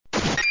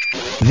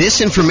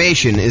This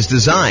information is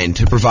designed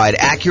to provide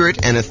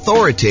accurate and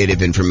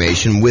authoritative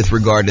information with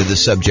regard to the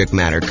subject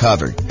matter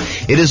covered.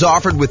 It is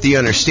offered with the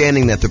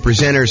understanding that the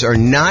presenters are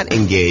not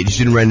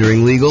engaged in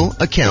rendering legal,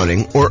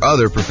 accounting, or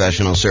other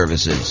professional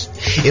services.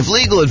 If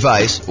legal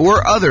advice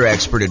or other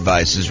expert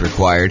advice is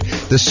required,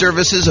 the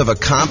services of a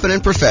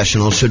competent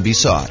professional should be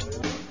sought.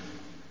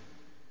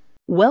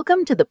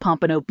 Welcome to the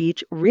Pompano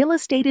Beach Real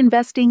Estate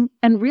Investing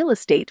and Real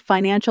Estate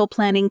Financial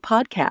Planning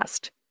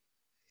Podcast.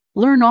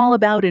 Learn all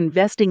about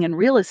investing in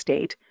real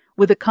estate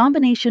with a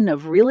combination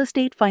of real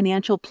estate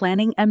financial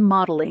planning and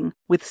modeling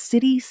with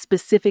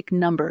city-specific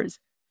numbers,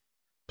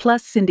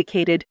 plus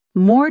syndicated,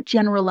 more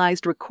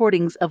generalized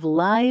recordings of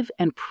live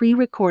and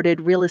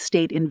pre-recorded real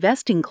estate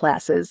investing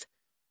classes.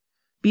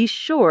 Be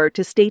sure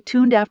to stay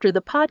tuned after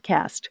the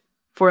podcast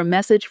for a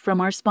message from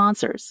our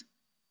sponsors.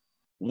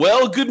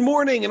 Well, good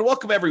morning and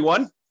welcome,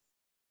 everyone.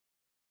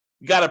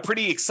 We got a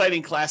pretty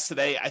exciting class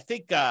today. I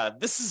think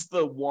this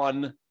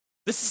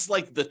is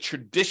like the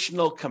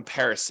traditional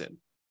comparison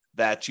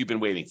that you've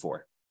been waiting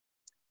for.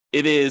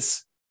 It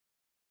is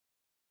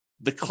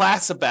the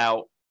class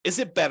about, is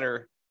it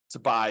better to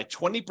buy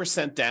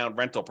 20% down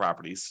rental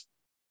properties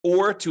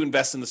or to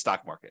invest in the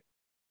stock market?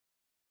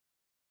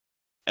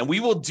 And we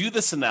will do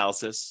this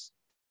analysis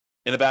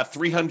in about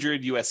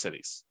 300 US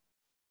cities.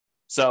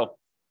 So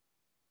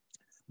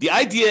the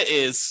idea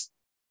is,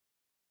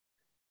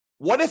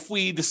 what if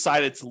we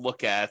decided to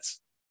look at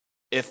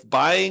if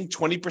buying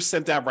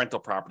 20% down rental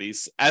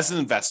properties as an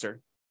investor,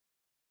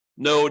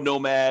 no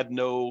nomad,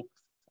 no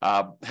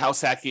house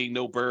hacking,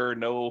 no BRRRR,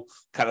 no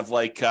kind of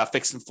like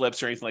fix and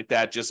flips or anything like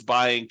that, just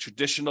buying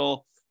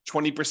traditional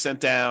 20%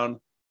 down,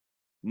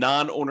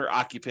 non-owner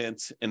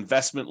occupant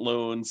investment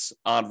loans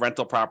on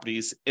rental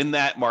properties in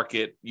that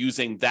market,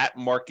 using that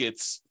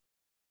market's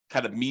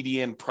kind of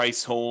median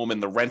price home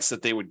and the rents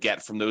that they would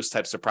get from those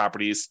types of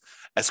properties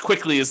as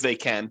quickly as they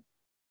can.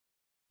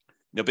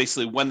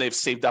 Basically when they've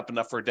saved up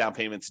enough for a down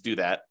payment to do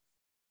that.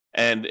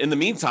 And in the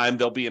meantime,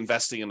 they'll be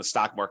investing in the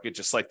stock market,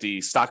 just like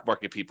the stock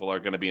market people are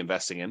going to be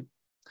investing in.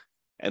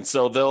 And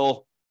so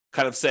they'll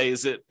kind of say,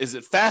 is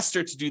it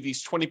faster to do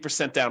these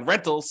 20% down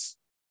rentals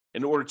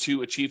in order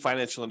to achieve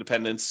financial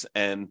independence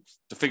and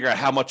to figure out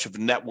how much of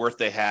net worth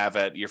they have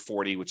at year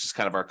 40, which is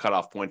kind of our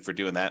cutoff point for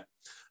doing that.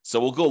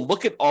 So we'll go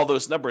look at all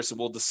those numbers and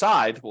we'll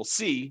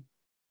see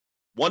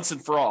once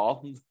and for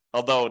all,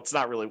 although it's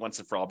not really once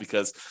and for all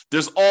because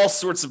there's all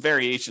sorts of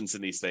variations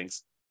in these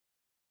things.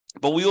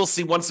 But we will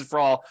see once and for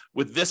all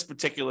with this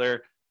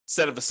particular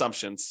set of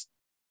assumptions,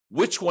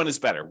 which one is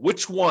better?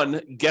 Which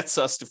one gets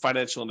us to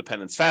financial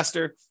independence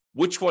faster?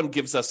 Which one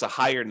gives us a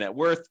higher net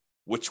worth?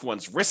 Which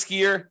one's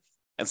riskier?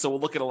 And so we'll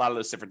look at a lot of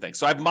those different things.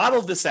 So I've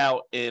modeled this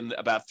out in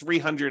about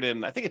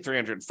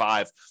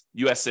 305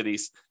 US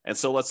cities. And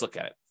so let's look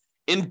at it.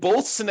 In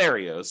both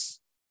scenarios,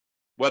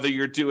 whether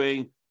you're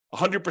doing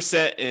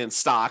 100% in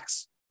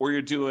stocks or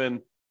you're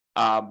doing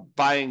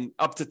buying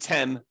up to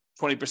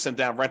 20%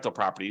 down rental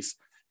properties,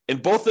 in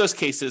both those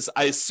cases,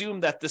 I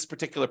assume that this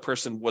particular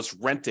person was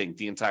renting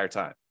the entire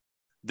time.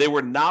 They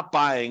were not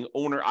buying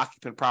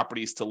owner-occupant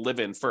properties to live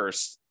in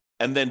first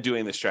and then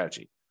doing the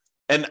strategy.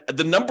 And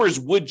the numbers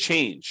would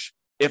change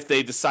if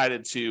they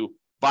decided to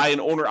buy an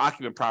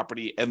owner-occupant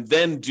property and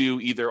then do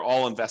either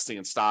all investing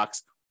in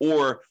stocks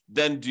or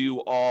then do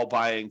all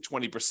buying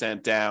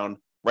 20% down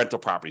rental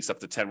properties, up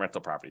to 10 rental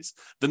properties.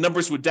 The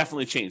numbers would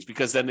definitely change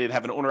because then they'd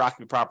have an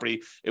owner-occupant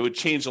property. It would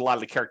change a lot of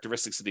the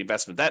characteristics of the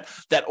investment.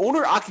 That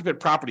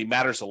owner-occupant property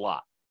matters a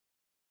lot.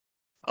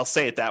 I'll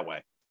say it that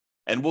way.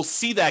 And we'll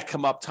see that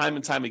come up time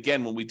and time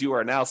again when we do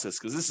our analysis,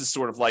 because this is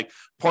sort of like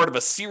part of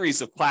a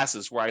series of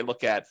classes where I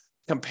look at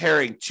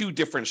comparing two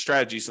different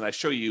strategies and I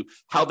show you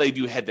how they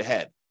do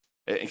head-to-head.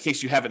 In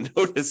case you haven't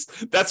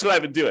noticed, that's what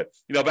I've been doing.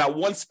 About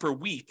once per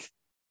week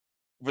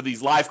for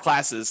these live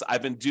classes,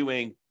 I've been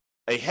doing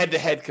a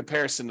head-to-head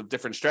comparison of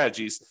different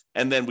strategies,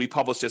 and then we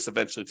publish this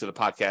eventually to the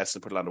podcast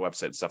and put it on the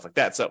website and stuff like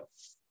that. So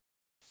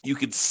you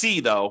can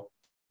see, though,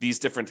 these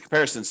different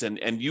comparisons,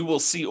 and you will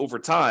see over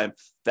time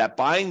that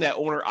buying that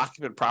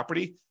owner-occupant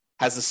property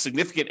has a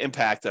significant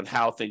impact on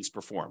how things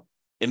perform.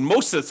 And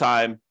most of the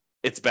time,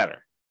 it's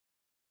better.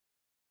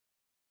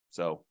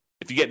 So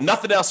if you get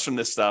nothing else from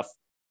this stuff,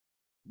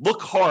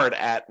 look hard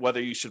at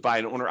whether you should buy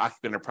an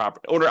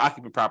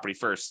owner-occupant property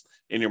first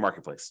in your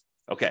marketplace.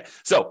 Okay,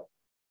 so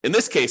in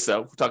this case,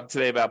 though, we're talking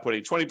today about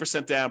putting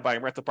 20% down,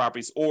 buying rental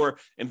properties, or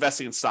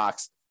investing in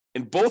stocks.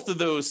 In both of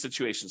those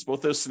situations,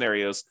 both those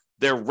scenarios,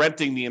 they're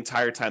renting the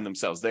entire time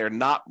themselves. They are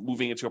not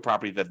moving into a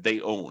property that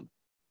they own.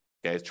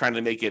 Okay, trying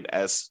to make it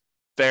as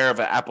fair of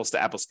an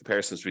apples-to-apples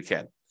comparison as we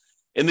can.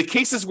 In the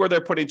cases where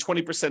they're putting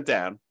 20%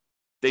 down,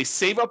 they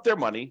save up their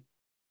money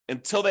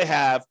until they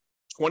have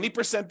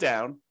 20%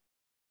 down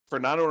for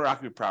non-owner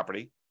occupant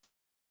property,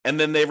 and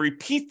then they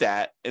repeat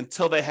that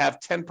until they have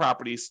 10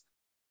 properties,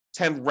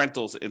 10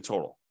 rentals in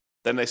total.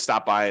 Then they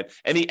stop buying.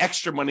 Any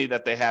extra money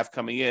that they have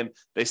coming in,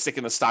 they stick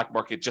in the stock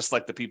market just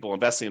like the people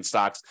investing in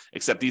stocks,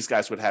 except these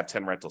guys would have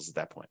 10 rentals at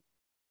that point.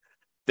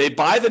 They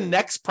buy the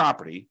next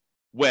property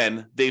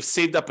when they've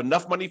saved up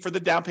enough money for the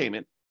down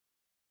payment,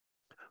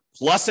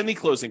 plus any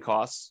closing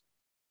costs,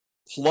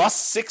 plus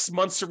 6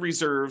 months of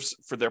reserves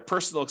for their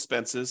personal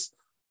expenses,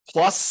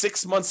 plus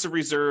 6 months of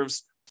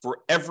reserves for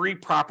every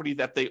property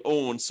that they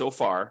own so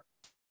far.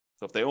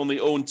 So if they only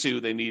own 2,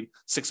 they need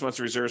 6 months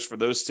of reserves for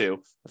those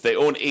 2. If they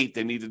own 8,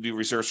 they need to do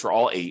reserves for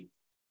all 8.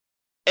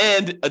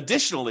 And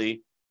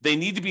additionally, they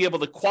need to be able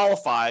to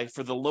qualify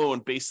for the loan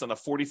based on a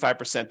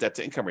 45% debt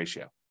to income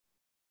ratio.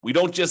 We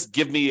don't just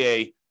give me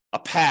a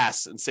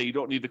pass and say you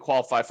don't need to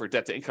qualify for a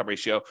debt to income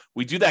ratio.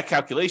 We do that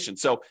calculation.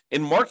 So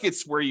in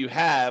markets where you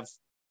have,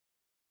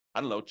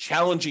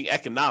 challenging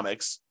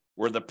economics,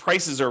 where the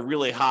prices are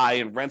really high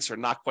and rents are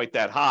not quite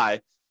that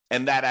high,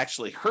 and that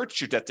actually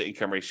hurts your debt to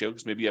income ratio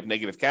because maybe you have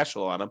negative cash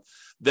flow on them,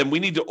 then we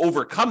need to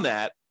overcome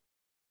that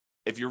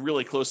if you're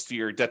really close to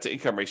your debt to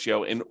income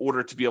ratio in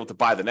order to be able to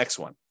buy the next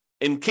one.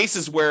 In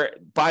cases where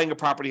buying a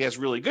property has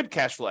really good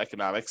cash flow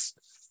economics,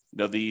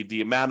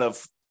 the amount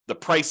of the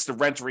price to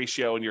rent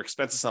ratio and your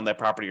expenses on that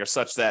property are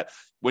such that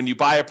when you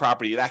buy a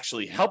property, it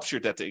actually helps your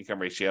debt to income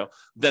ratio,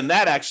 then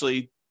that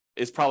actually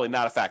is probably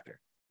not a factor.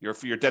 Your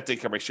debt to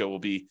income ratio will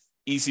be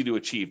easy to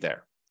achieve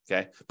there.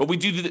 Okay. But we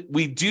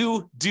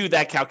do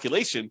that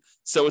calculation.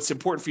 So it's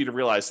important for you to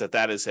realize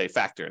that is a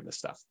factor in this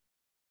stuff.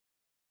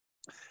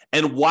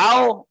 And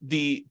while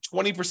the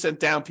 20%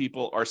 down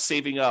people are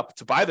saving up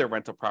to buy their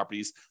rental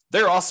properties,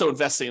 they're also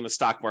investing in the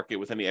stock market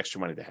with any extra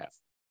money they have.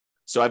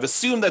 So I've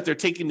assumed that they're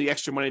taking the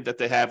extra money that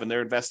they have and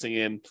they're investing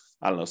in,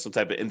 some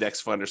type of index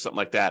fund or something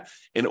like that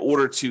in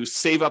order to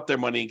save up their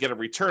money and get a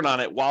return on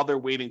it while they're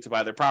waiting to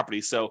buy their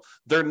property. So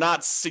they're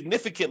not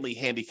significantly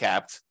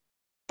handicapped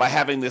by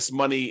having this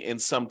money in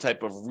some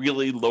type of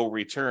really low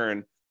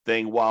return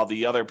thing, while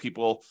the other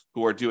people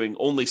who are doing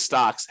only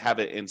stocks have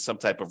it in some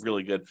type of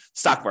really good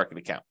stock market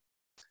account.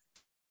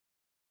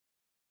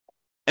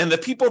 And the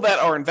people that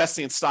are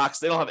investing in stocks,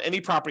 they don't have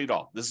any property at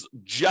all. This is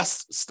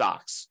just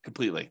stocks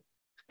completely.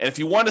 And if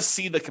you want to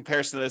see the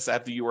comparison of this, I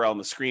have the URL on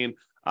the screen.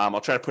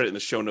 I'll try to put it in the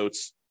show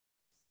notes.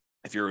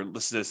 If you're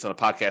listening to this on a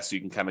podcast, so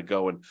you can kind of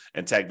go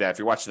and tag that. If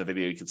you're watching the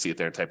video, you can see it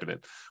there and type it in.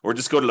 Or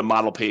just go to the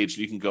model page.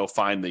 And you can go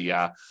find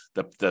the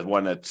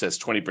one that says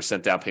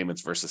 20% down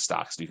payments versus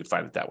stocks. And you can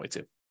find it that way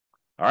too.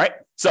 All right.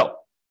 So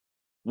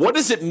what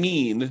does it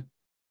mean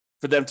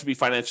for them to be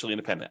financially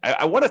independent?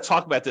 I want to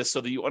talk about this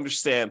so that you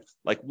understand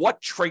what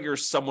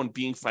triggers someone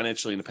being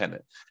financially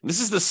independent. And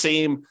this is the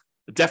same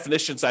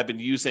definitions I've been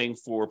using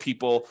for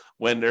people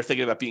when they're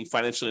thinking about being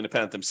financially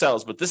independent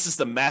themselves, but this is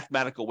the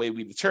mathematical way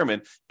we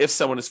determine if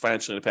someone is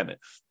financially independent.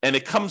 And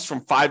it comes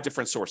from 5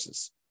 different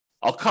sources.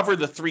 I'll cover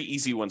the 3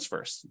 easy ones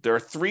first. There are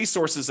 3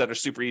 sources that are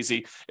super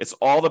easy. It's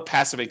all the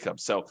passive income.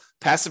 So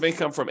passive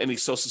income from any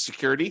Social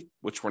Security,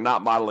 which we're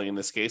not modeling in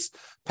this case.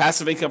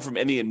 Passive income from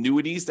any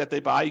annuities that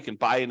they buy. You can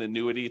buy an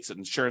annuity. It's an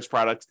insurance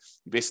product.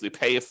 You basically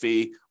pay a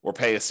fee or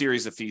pay a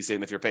series of fees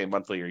in if you're paying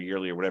monthly or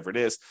yearly or whatever it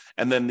is.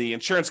 And then the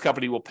insurance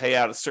company will pay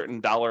out a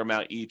certain dollar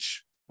amount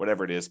each,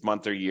 whatever it is,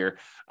 month or year,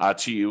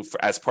 to you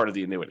as part of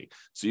the annuity.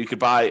 So you could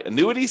buy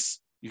annuities.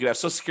 You could have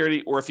Social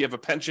Security, or if you have a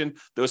pension,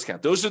 those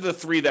count. Those are the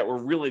 3 that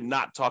we're really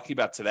not talking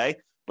about today,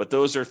 but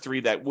those are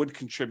 3 that would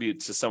contribute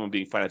to someone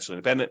being financially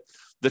independent.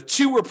 The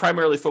 2 we're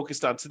primarily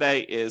focused on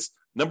today is,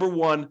 number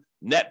 1,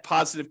 net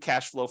positive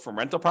cash flow from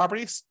rental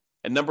properties,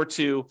 and number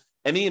 2,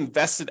 any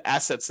invested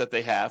assets that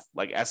they have,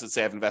 like assets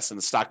they have invested in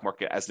the stock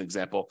market, as an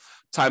example,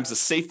 times the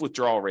safe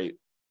withdrawal rate.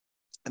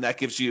 And that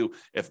gives you,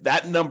 if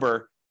that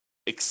number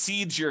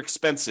exceeds your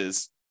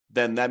expenses,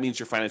 then that means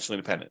you're financially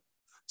independent.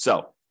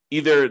 So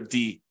either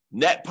the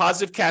net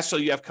positive cash flow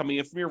you have coming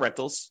in from your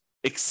rentals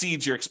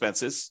exceeds your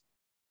expenses,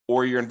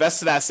 or your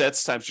invested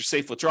assets times your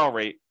safe withdrawal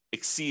rate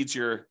exceeds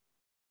your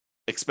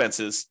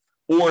expenses,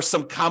 or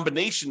some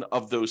combination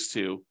of those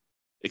 2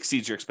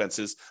 exceeds your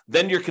expenses,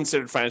 then you're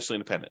considered financially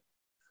independent.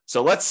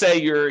 So let's say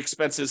your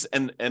expenses,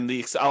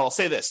 I'll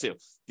say this too,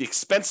 the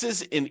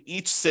expenses in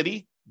each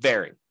city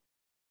vary.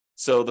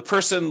 So the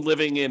person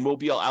living in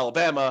Mobile,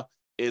 Alabama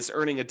is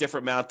earning a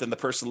different amount than the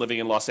person living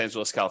in Los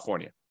Angeles,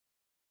 California,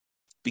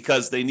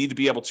 because they need to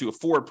be able to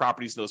afford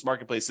properties in those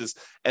marketplaces.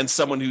 And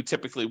someone who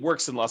typically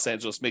works in Los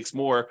Angeles makes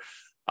more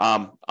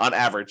on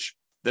average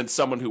than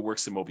someone who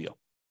works in Mobile.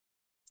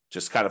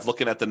 Just kind of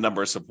looking at the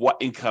numbers of what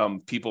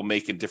income people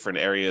make in different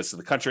areas of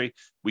the country,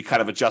 we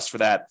kind of adjust for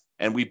that.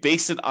 And we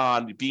base it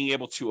on being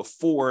able to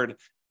afford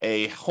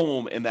a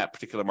home in that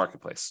particular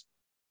marketplace.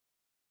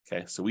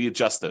 Okay, so we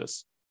adjust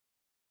those.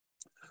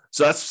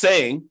 So that's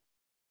saying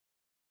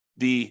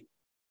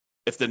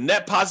if the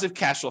net positive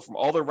cash flow from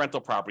all their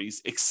rental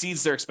properties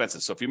exceeds their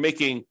expenses. So if you're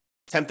making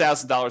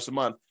 $10,000 a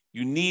month,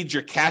 you need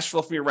your cash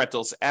flow from your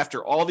rentals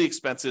after all the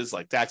expenses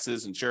like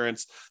taxes,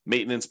 insurance,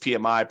 maintenance,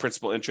 PMI,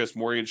 principal, interest,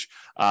 mortgage,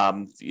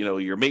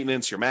 your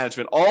maintenance, your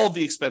management, all of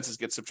the expenses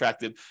get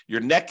subtracted.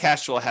 Your net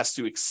cash flow has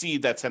to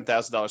exceed that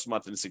 $10,000 a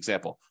month in this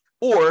example.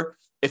 Or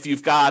if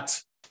you've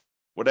got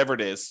whatever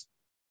it is,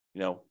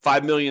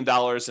 $5 million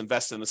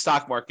invested in the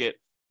stock market,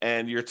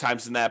 and you're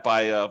timesing that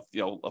by a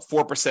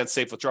 4%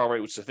 safe withdrawal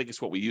rate, which I think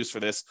is what we use for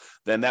this,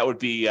 then that would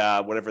be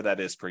whatever that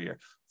is per year.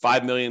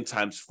 5 million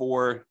times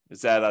 4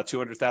 is that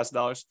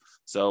 $200,000.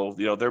 So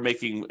they're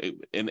making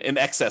in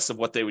excess of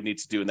what they would need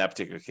to do in that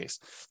particular case.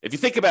 If you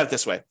think about it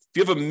this way, if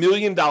you have $1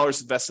 million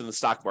invested in the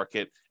stock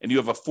market and you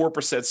have a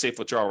 4% safe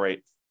withdrawal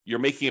rate, you're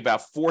making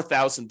about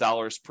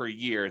 $4,000 per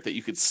year that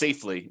you could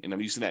safely, and I'm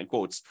using that in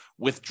quotes,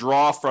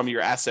 withdraw from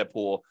your asset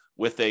pool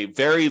with a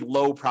very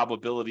low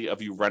probability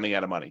of you running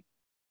out of money.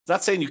 It's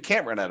not saying you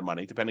can't run out of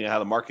money, depending on how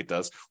the market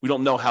does. We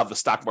don't know how the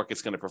stock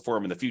market's going to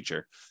perform in the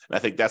future. And I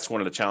think that's one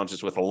of the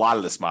challenges with a lot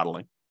of this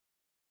modeling.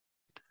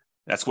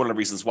 That's one of the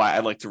reasons why I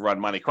like to run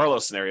Monte Carlo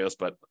scenarios,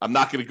 but I'm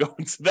not going to go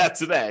into that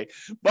today.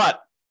 But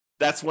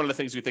that's one of the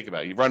things we think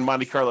about. You run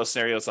Monte Carlo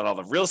scenarios on all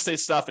the real estate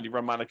stuff, and you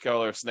run Monte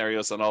Carlo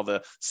scenarios on all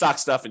the stock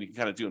stuff, and you can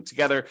kind of do them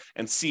together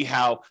and see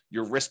how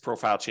your risk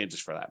profile changes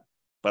for that.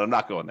 But I'm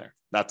not going there,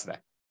 not today.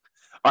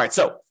 All right,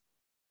 so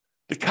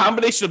the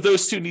combination of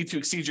those two need to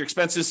exceed your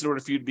expenses in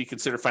order for you to be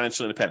considered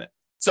financially independent.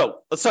 So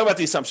let's talk about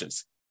the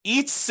assumptions.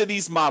 Each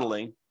city's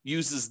modeling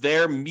uses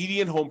their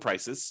median home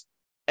prices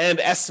and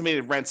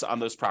estimated rents on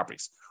those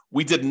properties.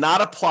 We did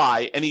not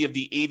apply any of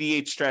the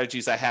 88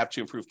 strategies I have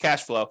to improve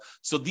cash flow.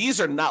 So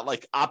these are not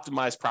like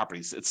optimized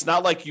properties. It's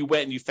not like you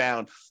went and you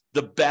found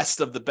the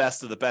best of the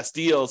best of the best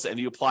deals and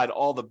you applied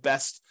all the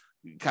best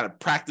kind of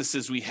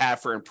practices we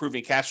have for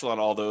improving cash flow on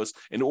all those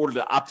in order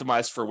to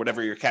optimize for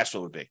whatever your cash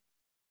flow would be.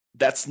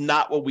 That's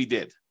not what we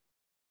did.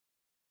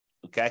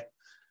 Okay.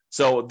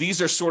 So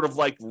these are sort of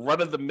like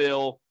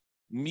run-of-the-mill,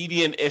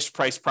 median-ish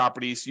price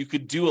properties. You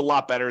could do a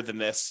lot better than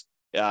this,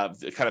 kind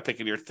of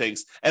picking your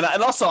things. And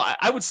also,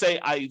 I would say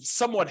I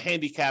somewhat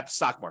handicap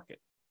stock market.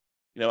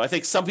 I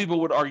think some people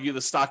would argue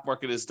the stock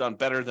market has done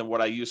better than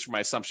what I used for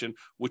my assumption,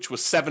 which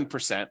was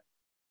 7%.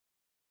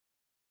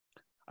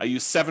 I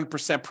use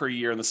 7% per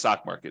year in the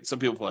stock market. Some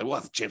people are like,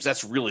 well, James,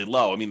 that's really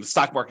low. I mean, the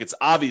stock market's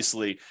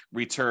obviously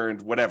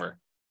returned whatever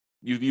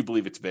you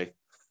believe it to be.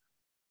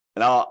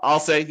 And I'll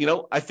say,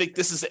 I think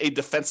this is a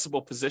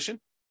defensible position,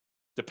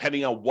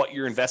 depending on what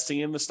you're investing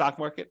in the stock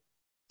market.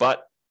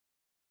 But,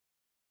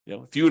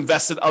 if you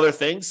invest in other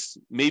things,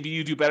 maybe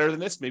you do better than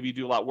this, maybe you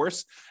do a lot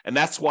worse. And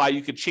that's why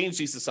you could change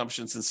these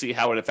assumptions and see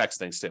how it affects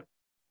things too.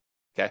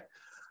 Okay.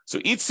 So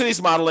each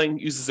city's modeling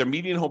uses their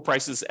median home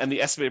prices and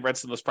the estimated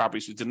rents in those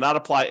properties. We did not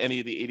apply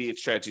any of the 88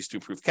 strategies to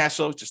improve cash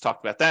flow. Just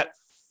talked about that.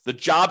 The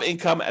job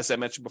income, as I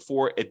mentioned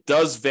before, it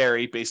does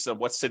vary based on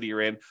what city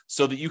you're in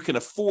so that you can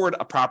afford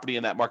a property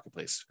in that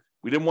marketplace.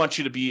 We didn't want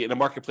you to be in a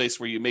marketplace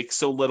where you make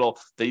so little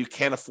that you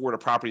can't afford a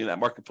property in that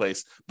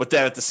marketplace. But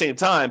then at the same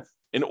time,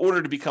 in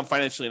order to become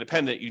financially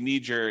independent, you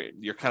need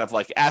your kind of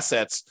like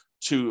assets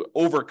to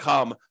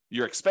overcome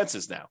your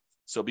expenses now.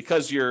 So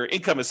because your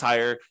income is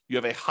higher, you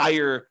have a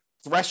higher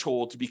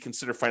threshold to be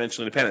considered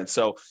financially independent.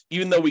 So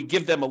even though we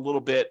give them a little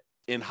bit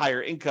in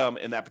higher income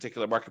in that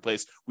particular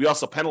marketplace, we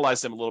also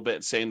penalize them a little bit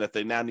in saying that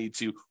they now need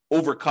to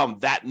overcome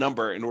that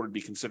number in order to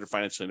be considered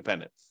financially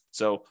independent.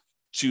 So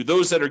to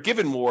those that are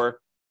given more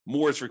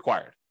is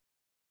required.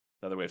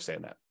 Another way of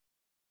saying that.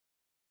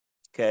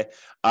 Okay.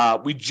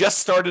 We just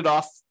started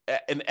off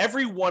in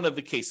every one of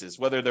the cases,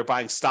 whether they're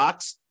buying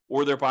stocks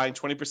or they're buying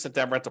 20%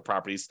 down rental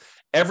properties,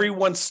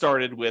 everyone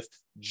started with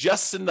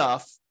just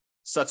enough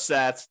such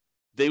that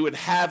they would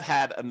have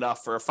had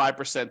enough for a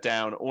 5%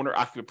 down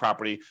owner-occupant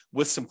property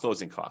with some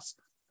closing costs.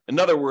 In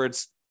other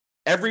words,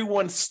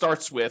 everyone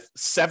starts with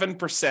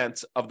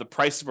 7% of the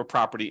price of a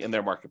property in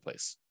their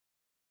marketplace.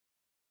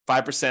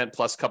 5%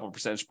 plus a couple of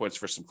percentage points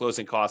for some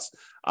closing costs.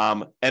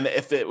 And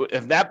if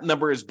that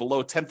number is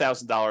below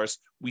 $10,000,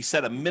 we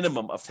set a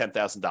minimum of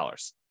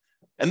 $10,000.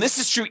 And this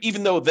is true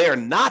even though they're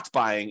not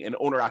buying an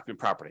owner-occupant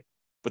property.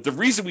 But the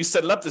reason we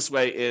set it up this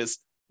way is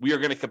we are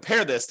going to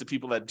compare this to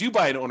people that do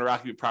buy an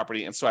owner-occupant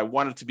property. And so I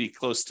wanted to be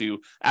close to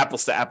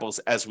apples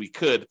as we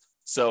could.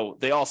 So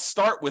they all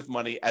start with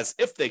money as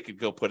if they could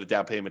go put a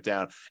down payment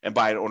down and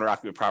buy an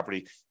owner-occupant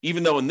property,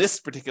 even though in this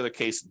particular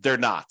case, they're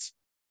not.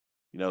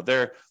 You know,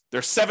 they're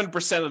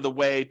 7% of the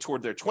way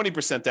toward their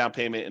 20% down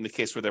payment in the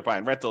case where they're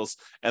buying rentals,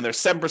 and they're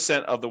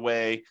 7% of the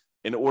way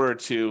in order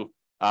to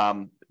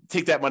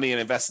take that money and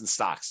invest in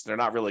stocks. They're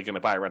not really going to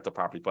buy a rental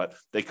property, but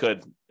they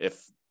could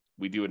if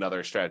we do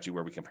another strategy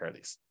where we compare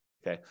these.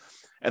 Okay.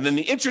 And then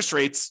the interest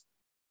rates,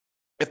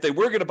 if they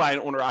were going to buy an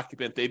owner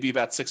occupant, they'd be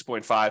about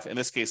 6.5. In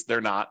this case,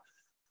 they're not.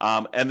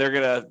 And they're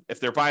going to, if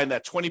they're buying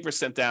that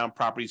 20% down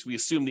properties, we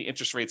assume the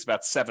interest rate's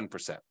about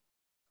 7%.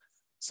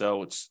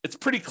 So it's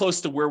pretty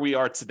close to where we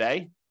are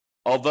today,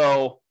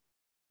 although,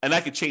 and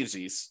I could change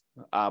these,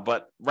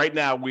 but right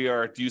now we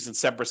are using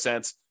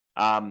 7%.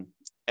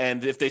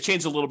 And if they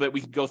change a little bit,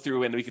 we can go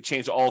through and we could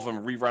change all of them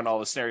and rerun all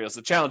the scenarios.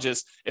 The challenge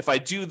is if I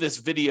do this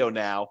video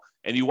now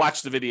and you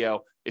watch the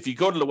video, if you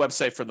go to the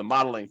website for the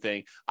modeling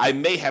thing, I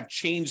may have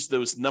changed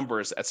those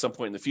numbers at some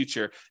point in the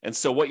future. And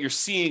so what you're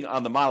seeing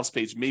on the models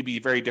page may be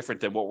very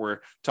different than what we're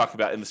talking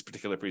about in this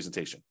particular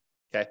presentation.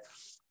 Okay.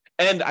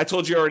 And I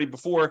told you already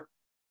before,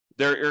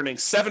 they're earning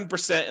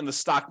 7% in the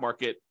stock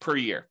market per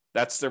year.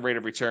 That's their rate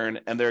of return.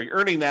 And they're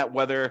earning that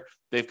whether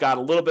they've got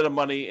a little bit of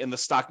money in the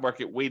stock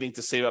market waiting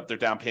to save up their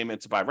down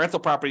payment to buy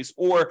rental properties,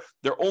 or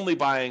they're only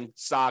buying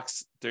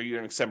stocks, they're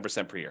earning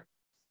 7% per year.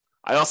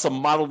 I also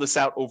modeled this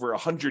out over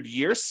 100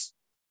 years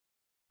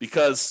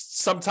because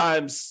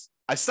sometimes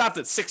I stopped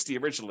at 60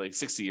 originally,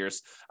 60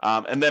 years.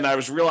 And then I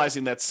was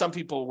realizing that some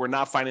people were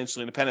not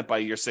financially independent by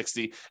year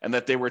 60 and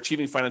that they were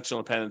achieving financial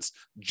independence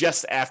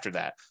just after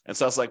that. And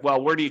so I was like,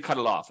 well, where do you cut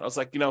it off? I was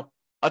like,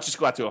 I'll just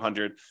go out to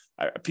 100.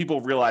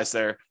 People realize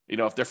if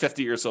they're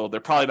 50 years old, they're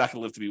probably not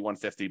going to live to be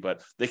 150,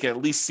 but they can at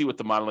least see what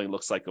the modeling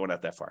looks like going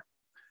out that far.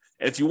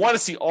 And if you want to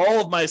see all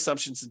of my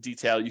assumptions in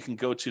detail, you can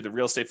go to the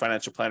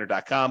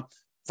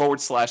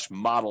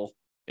realestatefinancialplanner.com/model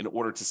in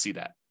order to see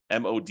that.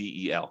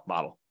 MODEL,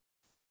 model.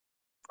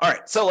 All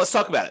right, so let's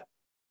talk about it.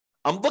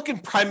 I'm looking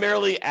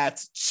primarily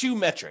at two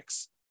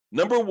metrics.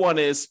 Number one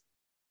is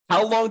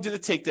how long did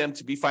it take them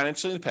to be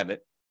financially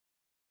independent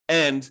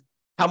and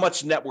how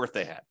much net worth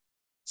they had.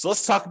 So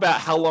let's talk about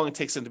how long it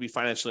takes them to be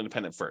financially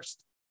independent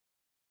first.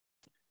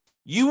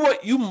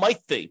 You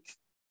might think,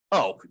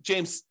 oh,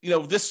 James,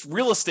 this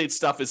real estate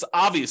stuff is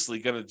obviously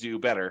going to do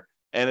better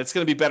and it's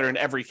going to be better in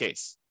every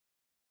case.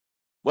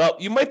 Well,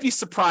 you might be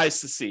surprised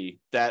to see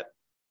that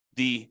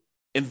the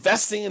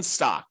investing in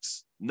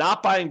stocks,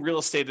 not buying real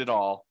estate at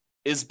all,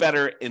 is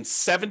better in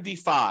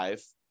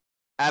 75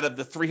 out of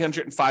the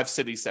 305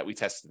 cities that we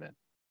tested in.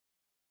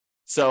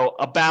 So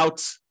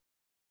about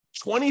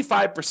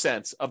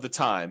 25% of the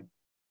time,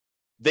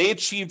 they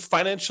achieved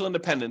financial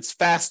independence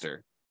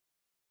faster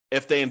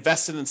if they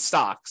invested in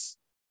stocks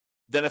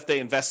than if they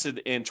invested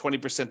in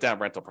 20% down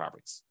rental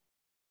properties.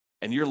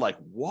 And you're like,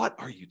 what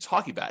are you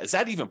talking about? Is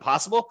that even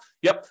possible?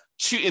 Yep.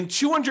 In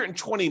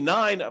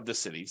 229 of the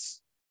cities,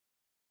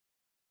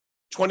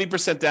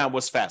 20% down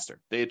was faster.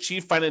 They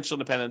achieved financial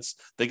independence.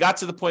 They got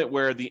to the point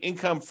where the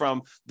income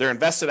from their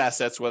invested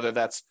assets, whether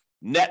that's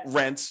net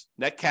rent,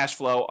 net cash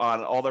flow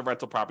on all their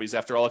rental properties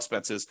after all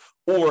expenses,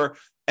 or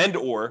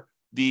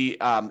the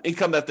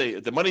income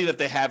the money that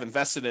they have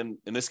invested in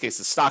this case,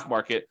 the stock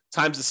market,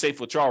 times the safe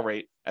withdrawal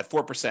rate at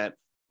 4%,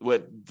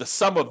 with the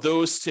sum of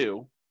those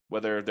two,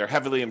 whether they're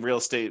heavily in real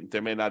estate, they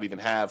may not even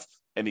have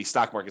any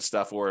stock market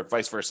stuff or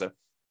vice versa.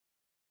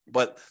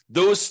 But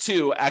those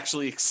two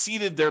actually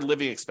exceeded their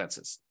living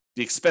expenses,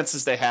 the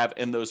expenses they have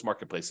in those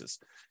marketplaces.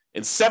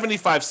 In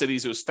 75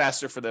 cities, it was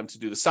faster for them to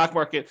do the stock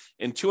market.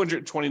 In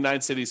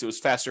 229 cities, it was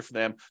faster for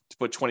them to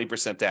put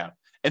 20% down.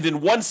 And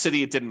in one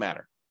city, it didn't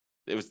matter.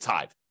 It was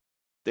tied.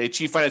 They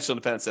achieved financial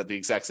independence at the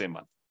exact same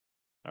month.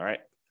 All right.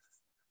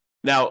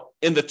 Now,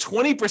 in the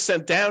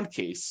 20% down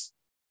case,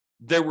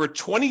 there were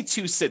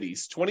 22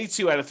 cities,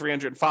 22 out of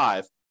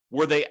 305,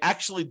 where they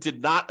actually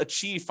did not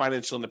achieve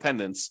financial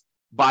independence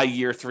by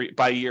year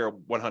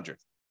 100.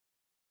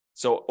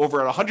 So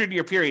over a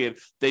 100-year period,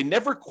 they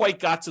never quite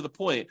got to the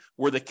point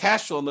where the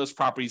cash flow in those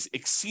properties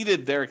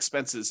exceeded their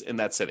expenses in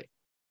that city,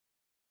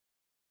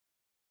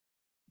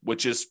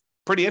 which is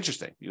pretty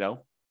interesting, Now,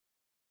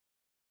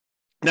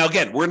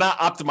 again, we're not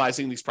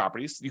optimizing these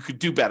properties. You could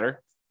do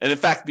better. And in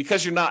fact,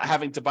 because you're not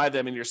having to buy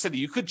them in your city,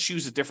 you could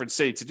choose a different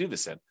city to do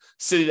this in,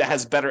 city that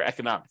has better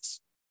economics,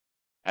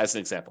 as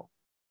an example.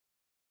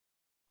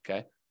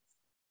 Okay.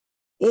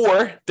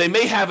 Or they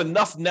may have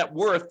enough net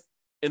worth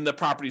in the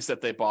properties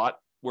that they bought,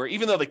 where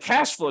even though the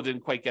cash flow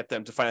didn't quite get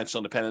them to financial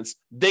independence,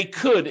 they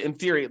could, in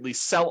theory, at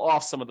least sell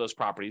off some of those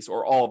properties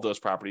or all of those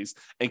properties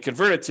and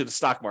convert it to the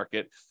stock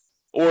market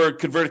or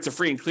convert it to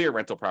free and clear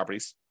rental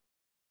properties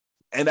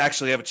and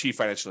actually have achieved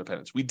financial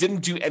independence. We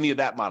didn't do any of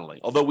that modeling,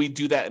 although we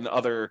do that in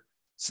other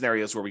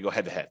scenarios where we go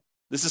head to head.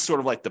 This is sort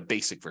of like the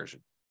basic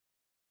version.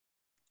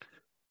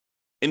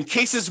 In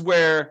cases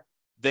where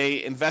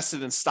they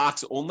invested in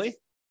stocks only,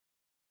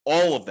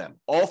 all of them,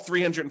 all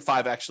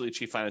 305 actually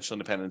achieved financial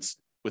independence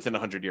within a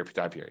 100-year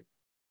time period.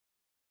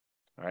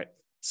 All right.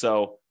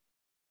 So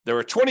there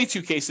were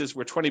 22 cases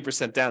where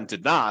 20% down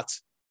did not,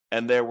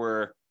 and there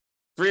were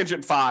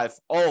 305,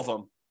 all of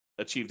them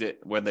achieved it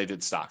when they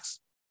did stocks.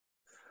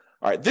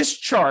 All right, this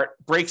chart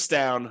breaks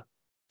down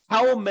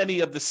how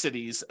many of the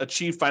cities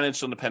achieve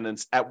financial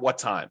independence at what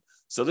time.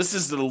 So this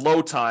is the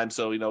low time.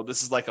 So,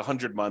 this is like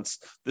 100 months.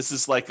 This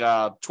is like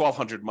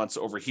 1,200 months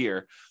over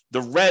here.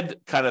 The red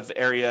kind of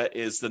area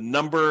is the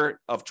number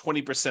of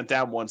 20%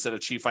 down ones that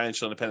achieve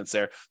financial independence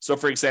there. So,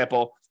 for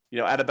example,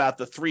 at about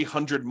the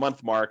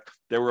 300-month mark,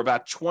 there were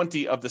about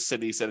 20 of the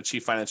cities that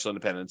achieved financial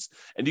independence.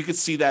 And you can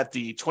see that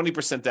the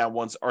 20% down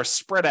ones are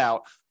spread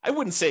out, I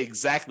wouldn't say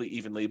exactly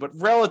evenly, but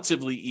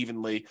relatively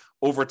evenly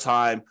over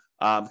time,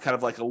 kind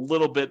of like a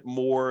little bit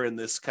more in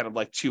this kind of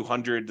like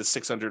 200 to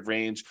 600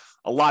 range,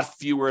 a lot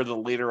fewer the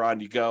later on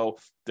you go.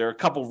 There are a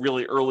couple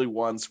really early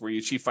ones where you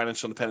achieve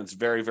financial independence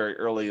very, very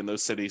early in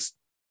those cities.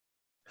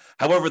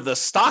 However, the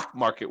stock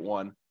market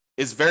one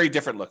is very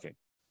different looking.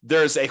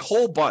 There's a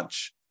whole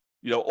bunch,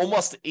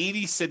 almost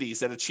 80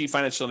 cities that achieve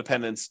financial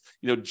independence,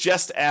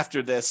 just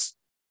after this,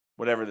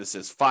 whatever this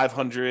is,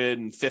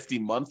 550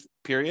 month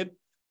period.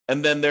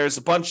 And then there's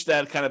a bunch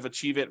that kind of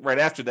achieve it right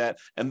after that.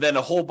 And then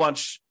a whole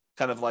bunch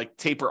kind of like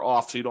taper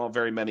off so you don't have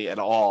very many at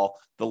all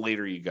the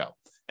later you go.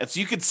 And so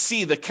you can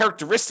see the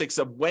characteristics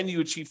of when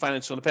you achieve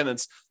financial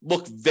independence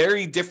look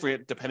very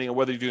different depending on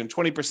whether you're doing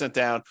 20%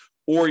 down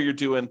or you're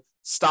doing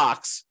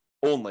stocks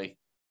only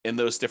in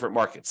those different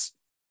markets.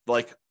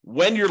 Like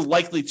when you're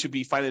likely to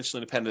be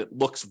financially independent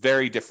looks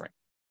very different.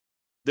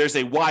 There's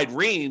a wide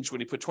range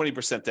when you put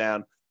 20%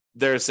 down.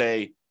 There's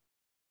a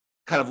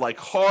kind of like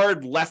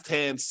hard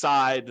left-hand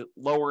side,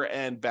 lower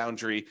end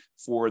boundary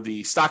for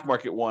the stock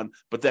market one,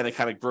 but then it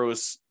kind of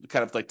grows,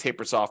 kind of like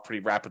tapers off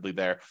pretty rapidly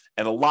there.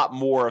 And a lot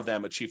more of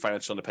them achieve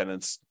financial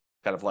independence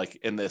kind of like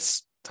in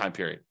this time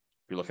period,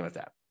 if you're looking at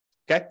that.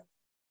 Okay.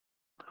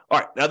 All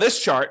right. Now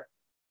this chart,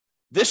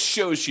 this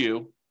shows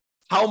you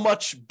how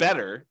much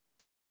better,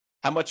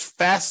 how much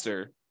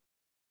faster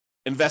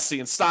investing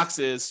in stocks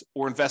is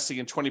or investing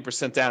in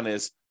 20% down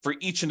is for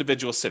each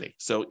individual city.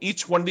 So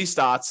each one of these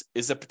dots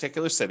is a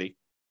particular city.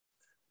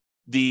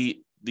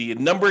 The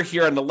number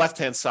here on the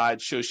left-hand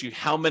side shows you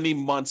how many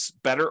months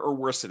better or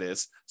worse it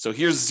is. So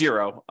here's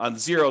 0. On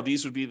 0,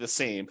 these would be the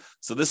same.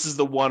 So this is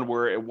the one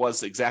where it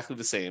was exactly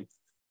the same.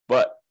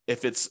 But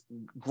if it's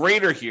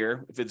greater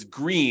here, if it's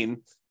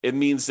green, it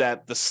means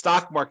that the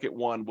stock market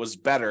one was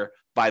better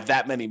by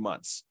that many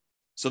months.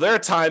 So there are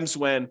times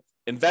when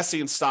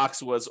investing in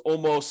stocks was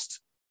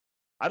almost,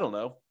 I don't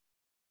know,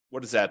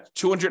 what is that?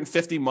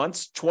 250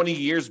 months, 20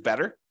 years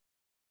better.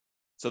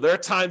 So there are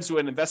times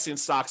when investing in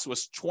stocks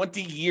was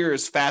 20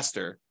 years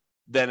faster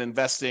than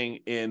investing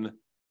in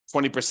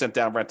 20%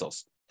 down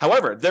rentals.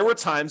 However, there were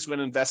times when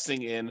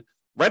investing in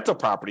rental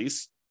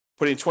properties,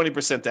 putting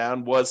 20%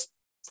 down was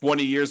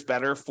 20 years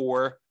better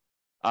for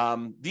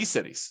these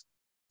cities.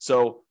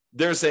 So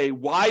there's a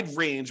wide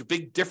range, a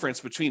big difference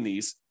between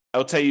these.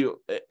 I'll tell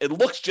you, it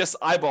looks just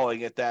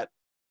eyeballing it that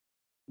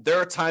there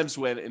are times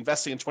when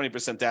investing in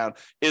 20% down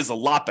is a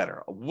lot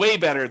better, way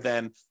better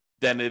than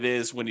it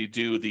is when you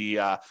do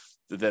the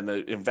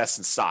invest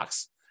in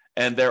stocks.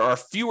 And there are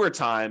fewer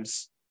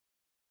times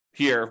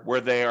here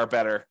where they are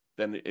better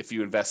than if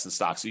you invest in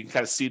stocks. So you can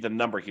kind of see the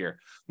number here.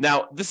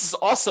 Now, this is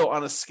also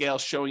on a scale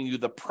showing you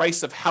the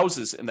price of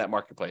houses in that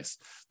marketplace,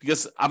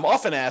 because I'm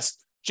often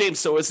asked, James,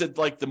 so is it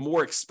like the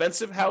more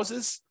expensive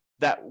houses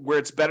that where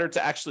it's better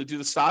to actually do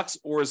the stocks,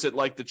 or is it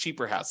like the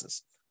cheaper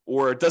houses,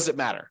 or does it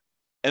matter?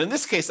 And in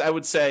this case, I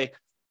would say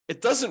it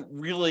doesn't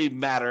really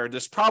matter.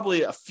 There's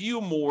probably a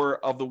few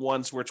more of the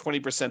ones where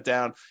 20%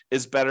 down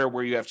is better,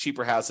 where you have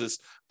cheaper houses.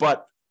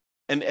 But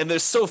and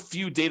there's so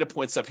few data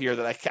points up here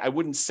that I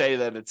wouldn't say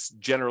that it's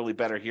generally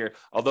better here.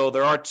 Although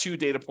there are 2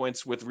 data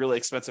points with really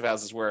expensive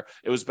houses where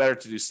it was better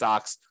to do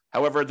stocks.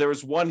 However, there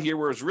was one here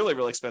where it was really,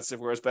 really expensive,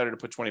 where it was better to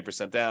put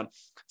 20% down.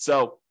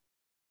 So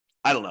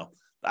I don't know.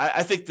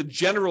 I think the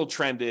general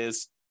trend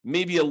is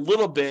maybe a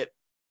little bit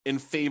in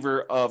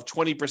favor of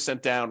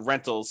 20% down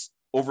rentals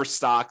over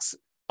stocks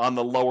on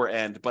the lower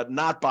end, but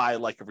not by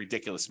like a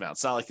ridiculous amount.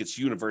 It's not like it's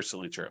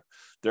universally true.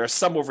 There are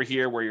some over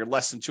here where you're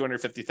less than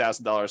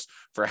 $250,000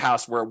 for a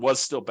house where it was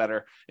still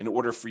better in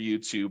order for you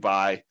to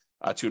buy,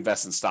 to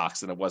invest in stocks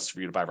than it was for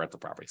you to buy rental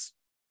properties.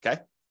 Okay.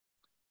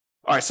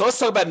 All right. So let's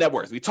talk about net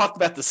worth. We talked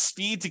about the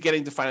speed to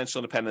getting to financial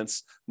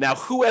independence. Now,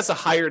 who has a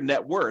higher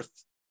net worth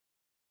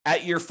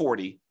at year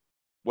 40,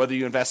 whether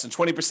you invest in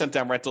 20%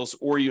 down rentals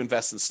or you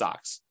invest in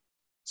stocks?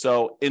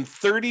 So in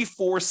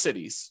 34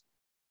 cities,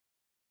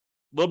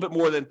 a little bit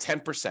more than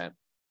 10%,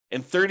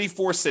 in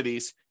 34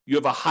 cities, you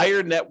have a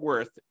higher net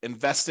worth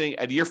investing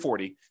at year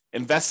 40,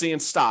 investing in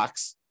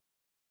stocks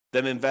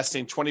than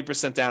investing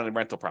 20% down in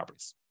rental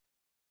properties.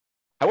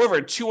 However,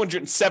 in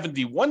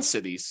 271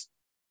 cities,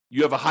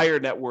 you have a higher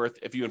net worth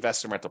if you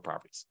invest in rental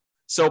properties.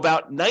 So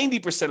about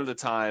 90% of the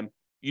time,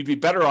 you'd be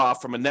better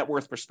off from a net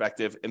worth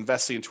perspective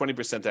investing in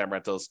 20% down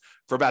rentals.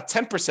 For about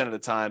 10% of the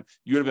time,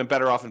 you would have been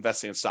better off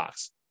investing in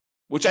stocks,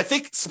 which I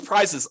think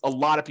surprises a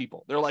lot of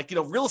people. They're like,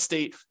 real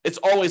estate, it's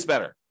always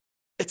better.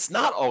 It's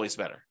not always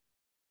better.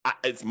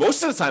 It's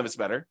most of the time it's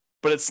better,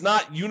 but it's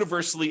not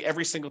universally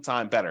every single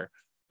time better.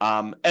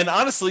 And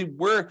honestly,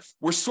 we're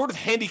sort of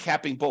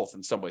handicapping both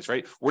in some ways,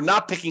 right? We're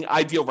not picking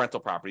ideal rental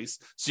properties.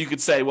 So you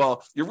could say,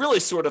 well, you're really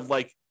sort of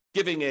like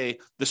giving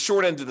the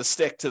short end of the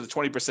stick to the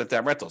 20%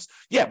 down rentals.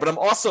 Yeah, but I'm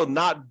also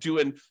not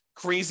doing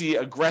crazy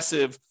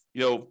aggressive, a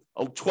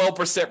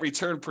 12%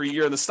 return per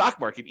year in the stock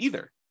market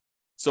either.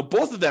 So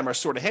both of them are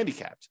sort of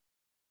handicapped.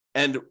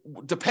 And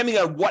depending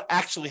on what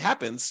actually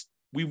happens,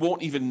 we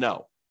won't even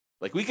know.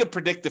 Like we could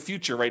predict the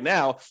future right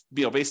now,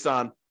 based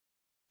on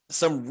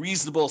some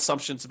reasonable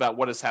assumptions about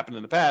what has happened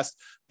in the past.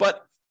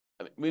 But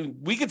I mean,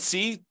 we could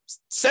see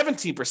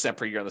 17%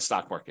 per year in the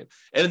stock market.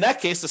 And in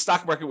that case, the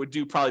stock market would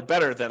do probably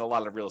better than a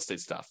lot of real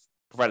estate stuff,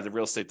 provided the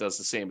real estate does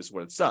the same as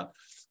what it's done.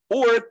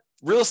 Or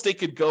real estate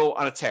could go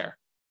on a tear.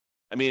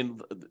 I mean,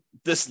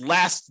 this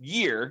last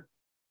year,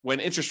 when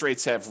interest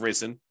rates have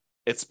risen,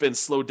 it's been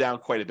slowed down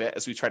quite a bit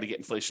as we try to get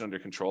inflation under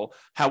control.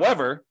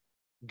 However,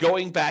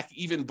 going back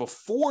even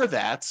before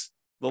that,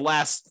 the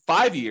last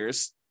 5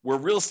 years, where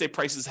real estate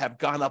prices have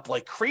gone up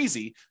like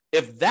crazy,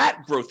 if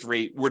that growth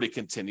rate were to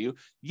continue,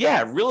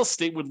 yeah, real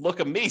estate would look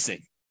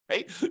amazing.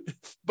 right?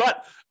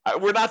 But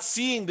we're not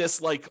seeing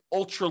this like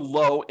ultra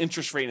low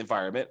interest rate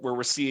environment where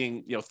we're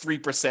seeing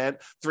 3%,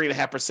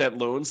 3.5%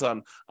 loans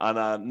on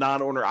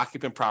non-owner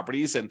occupant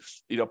properties, and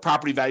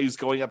property values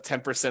going up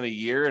 10% a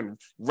year and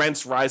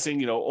rents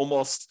rising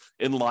almost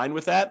in line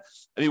with that.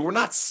 I mean, we're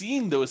not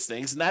seeing those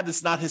things, and that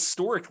is not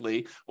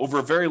historically over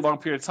a very long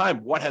period of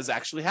time what has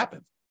actually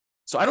happened.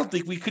 So I don't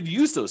think we could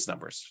use those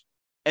numbers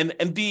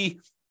and be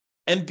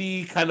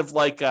kind of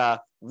like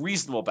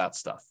reasonable about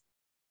stuff,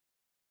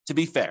 to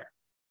be fair.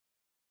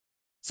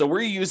 So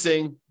we're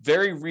using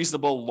very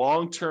reasonable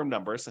long-term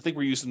numbers. I think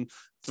we're using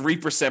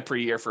 3% per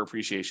year for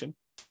appreciation.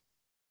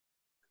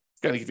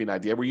 Got to give you an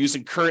idea. We're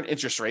using current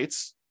interest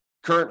rates,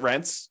 current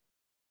rents.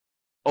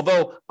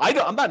 Although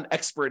I'm not an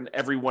expert in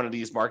every one of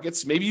these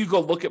markets. Maybe you go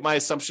look at my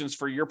assumptions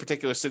for your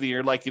particular city. And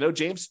you're like,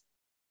 James,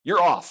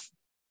 you're off.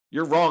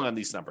 You're wrong on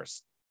these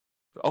numbers.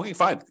 Okay,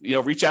 fine.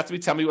 Reach out to me.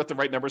 Tell me what the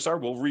right numbers are.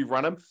 We'll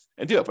rerun them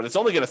and do it. But it's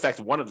only going to affect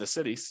one of the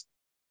cities.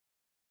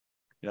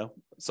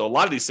 So a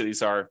lot of these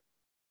cities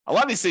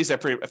I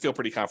feel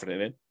pretty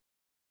confident in.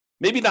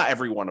 Maybe not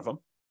every one of them.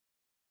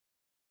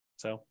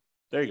 So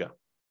there you go.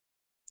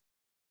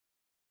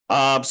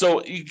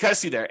 So you can kind of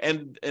see there,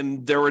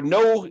 and there were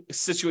no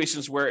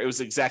situations where it was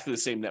exactly the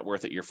same net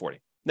worth at year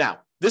 40. Now,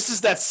 this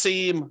is that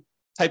same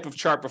type of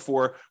chart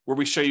before where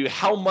we show you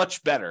how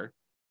much better,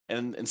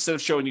 and instead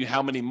of showing you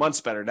how many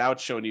months better, now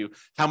it's showing you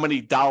how many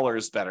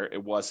dollars better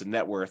it was in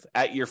net worth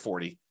at year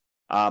 40,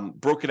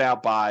 broken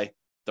out by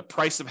the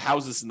price of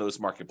houses in those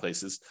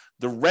marketplaces.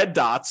 The red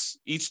dots,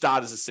 each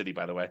dot is a city,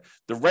 by the way.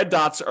 The red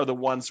dots are the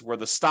ones where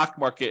the stock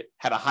market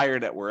had a higher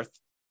net worth,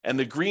 and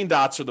the green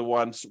dots are the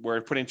ones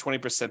where putting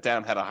 20%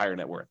 down had a higher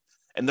net worth.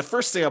 And the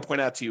first thing I'll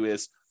point out to you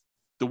is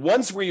the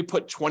ones where you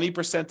put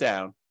 20%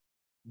 down,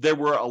 there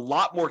were a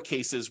lot more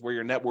cases where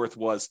your net worth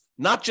was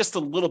not just a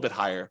little bit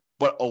higher,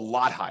 but a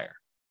lot higher.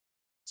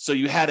 So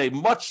you had a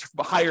much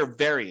higher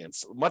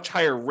variance, much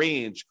higher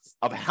range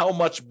of how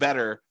much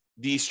better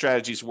these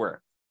strategies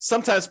were.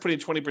 Sometimes putting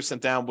 20%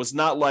 down was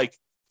not like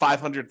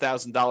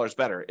 $500,000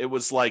 better. It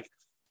was like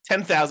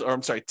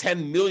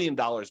 $10 million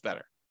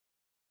better.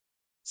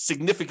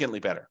 Significantly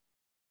better.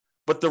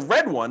 But the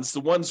red ones, the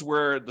ones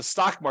where the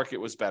stock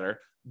market was better,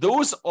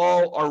 those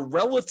all are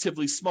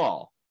relatively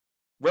small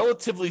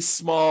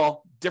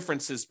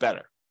differences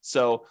better.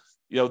 So,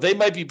 they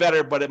might be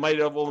better, but it might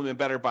have only been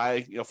better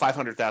by,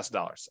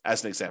 $500,000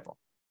 as an example.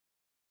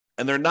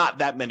 And there are not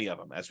that many of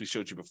them, as we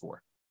showed you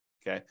before.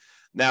 Okay.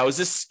 Now, is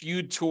this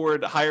skewed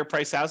toward higher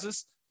price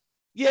houses?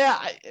 Yeah,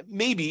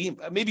 maybe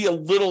a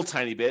little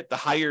tiny bit. The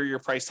higher your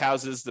priced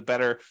houses, the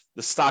better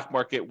the stock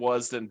market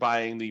was than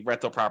buying the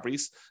rental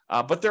properties.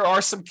 But there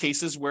are some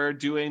cases where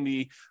doing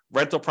the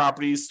rental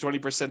properties,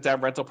 20%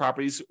 down rental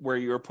properties, where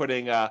you're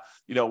putting,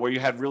 where you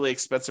had really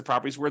expensive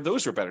properties, where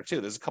those were better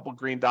too. There's a couple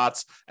green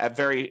dots at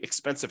very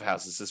expensive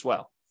houses as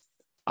well.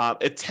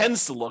 It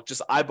tends to look,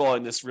 just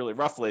eyeballing this really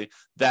roughly,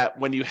 that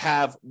when you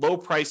have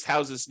low-priced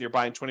houses and you're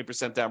buying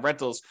 20% down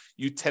rentals,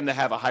 you tend to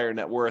have a higher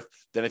net worth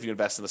than if you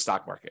invest in the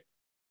stock market.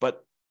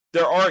 But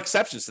there are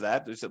exceptions to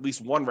that. There's at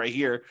least one right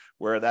here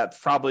where that's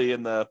probably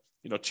in the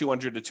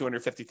 $200,000 to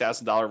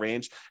 $250,000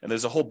 range, and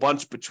there's a whole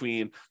bunch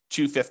between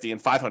 $250,000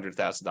 and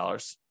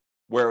 $500,000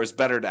 where it was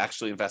better to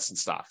actually invest in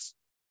stocks.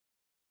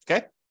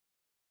 Okay.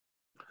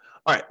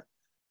 All right.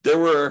 There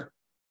were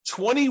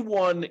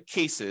 21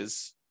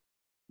 cases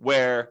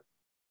where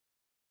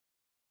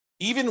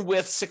even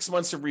with 6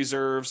 months of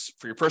reserves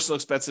for your personal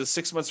expenses,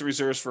 6 months of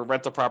reserves for a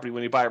rental property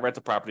when you buy a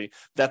rental property,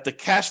 that the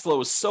cash flow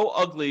is so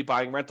ugly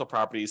buying rental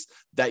properties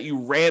that you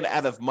ran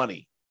out of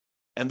money.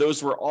 And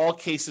those were all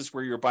cases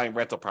where you're buying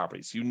rental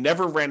properties. You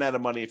never ran out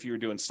of money if you were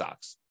doing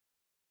stocks.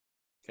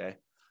 Okay.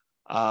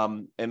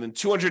 And in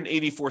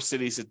 284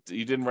 cities,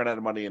 you didn't run out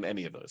of money in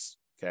any of those.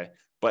 Okay.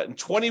 But in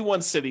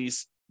 21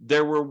 cities,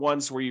 there were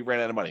ones where you ran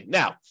out of money.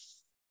 Now,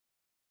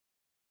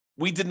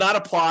 we did not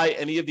apply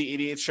any of the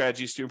 88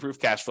 strategies to improve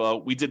cash flow.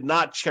 We did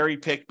not cherry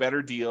pick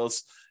better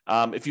deals.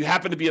 If you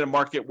happen to be in a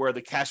market where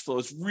the cash flow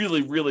is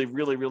really, really,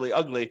 really, really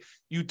ugly,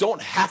 you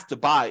don't have to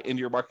buy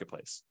into your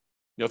marketplace.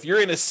 If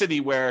you're in a city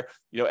where,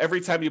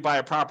 every time you buy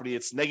a property,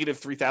 it's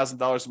negative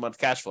 $3,000 a month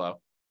cash flow,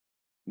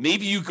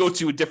 maybe you go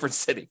to a different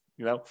city.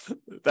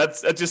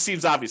 That just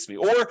seems obvious to me.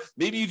 Or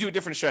maybe you do a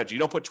different strategy. You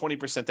don't put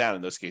 20% down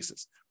in those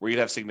cases where you'd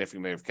have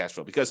significant negative cash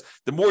flow, because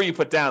the more you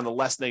put down, the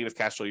less negative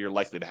cash flow you're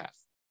likely to have.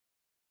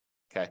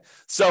 Okay,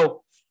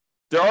 so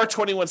there are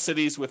 21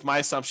 cities with my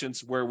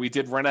assumptions where we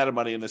did run out of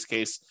money in this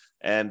case,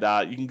 and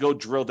you can go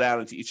drill down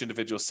into each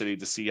individual city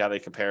to see how they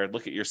compare.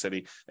 Look at your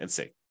city and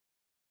see.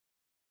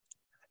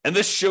 And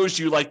this shows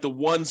you like the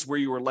ones where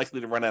you were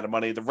likely to run out of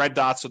money. The red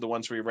dots are the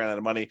ones where you ran out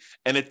of money,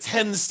 and it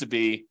tends to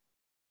be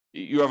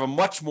you have a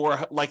much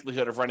more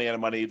likelihood of running out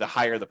of money the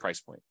higher the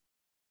price point.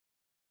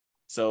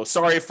 So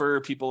sorry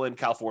for people in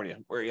California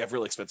where you have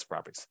really expensive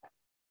properties.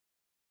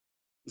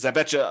 Because I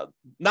bet you,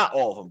 not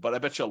all of them, but I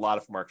bet you a lot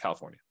of them are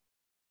California.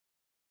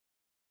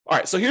 All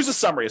right, so here's a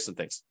summary of some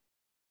things.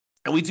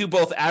 And we do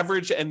both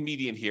average and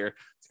median here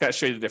to kind of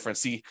show you the difference.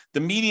 See,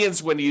 the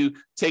medians, when you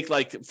take,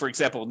 like, for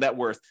example, net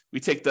worth, we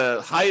take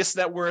the highest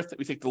net worth,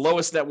 we take the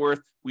lowest net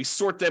worth, we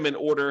sort them in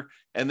order,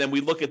 and then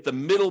we look at the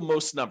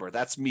middlemost number.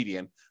 That's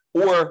median.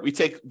 Or we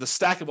take the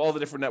stack of all the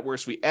different net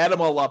worths, we add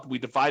them all up, we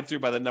divide through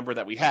by the number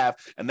that we have,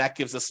 and that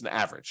gives us an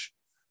average.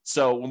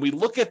 So when we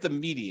look at the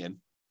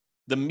median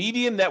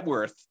net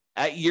worth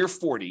at year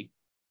 40,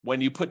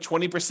 when you put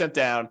 20%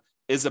 down,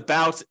 is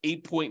about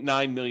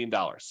 $8.9 million.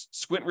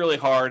 Squint really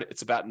hard,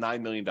 it's about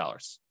 $9 million.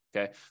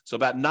 Okay, so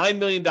about $9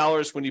 million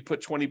when you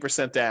put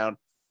 20% down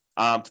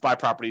to buy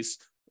properties.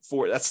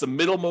 That's the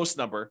middlemost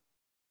number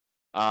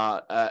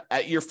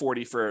at year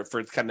 40 for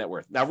kind of net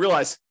worth. Now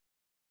realize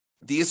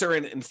these are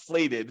in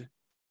inflated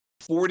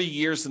 40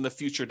 years in the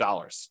future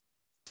dollars.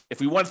 If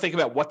we want to think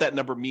about what that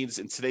number means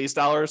in today's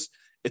dollars,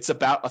 it's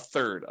about a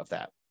third of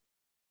that.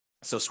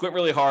 So squint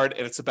really hard,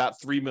 and it's about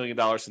 $3 million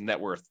in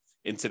net worth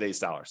in today's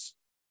dollars.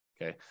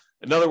 Okay.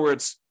 In other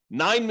words,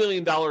 $9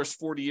 million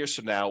 40 years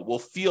from now will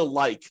feel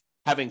like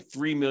having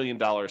 $3 million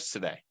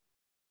today.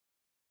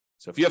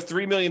 So if you have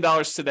 $3 million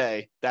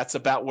today, that's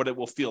about what it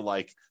will feel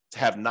like to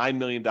have $9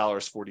 million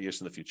 40 years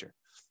in the future,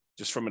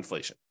 just from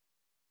inflation.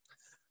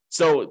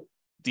 So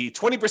the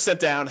 20%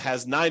 down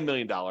has $9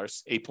 million,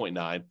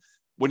 8.9.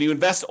 When you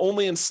invest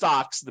only in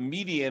stocks, the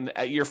median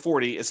at year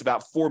 40 is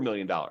about $4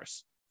 million.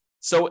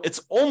 So it's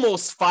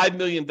almost $5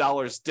 million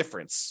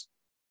difference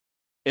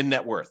in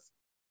net worth.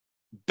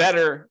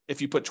 Better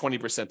if you put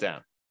 20%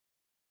 down.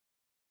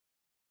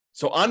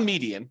 So on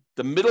median,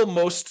 the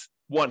middlemost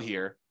one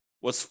here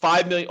was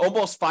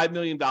almost $5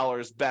 million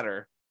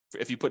better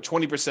if you put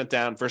 20%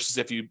 down versus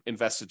if you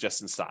invested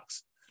just in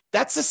stocks.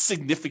 That's a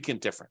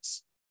significant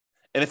difference.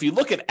 And if you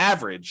look at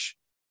average,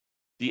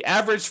 the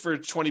average for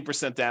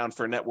 20% down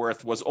for net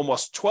worth was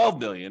almost 12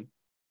 million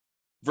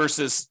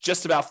versus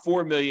just about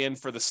 4 million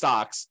for the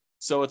stocks.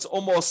 So it's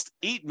almost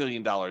 $8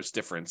 million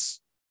difference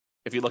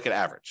if you look at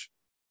average.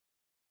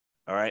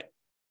 All right.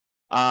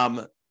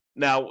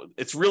 Now,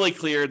 it's really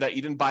clear that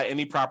you didn't buy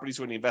any properties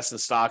when you invest in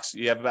stocks.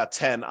 You have about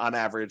 10 on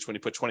average when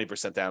you put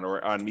 20% down,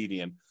 or on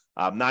median,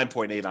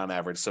 9.8 on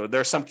average. So there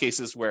are some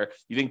cases where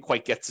you didn't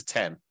quite get to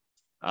 10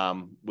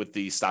 with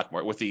the stock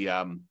market, with the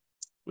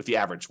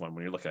average one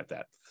when you're looking at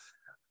that.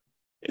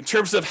 In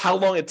terms of how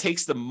long it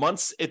takes, the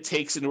months it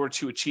takes in order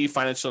to achieve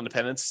financial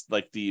independence,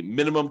 like the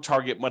minimum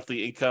target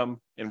monthly income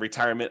in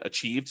retirement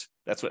achieved,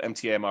 that's what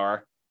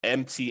MTMIR,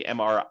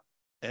 wow,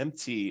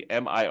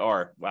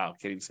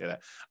 can't even say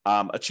that,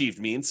 achieved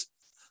means.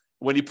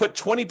 When you put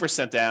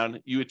 20% down,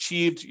 you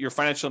achieved your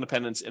financial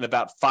independence in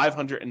about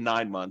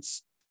 509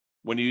 months.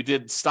 When you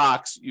did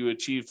stocks, you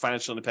achieved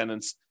financial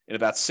independence in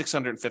about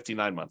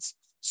 659 months.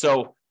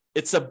 So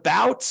it's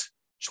about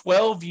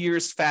 12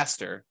 years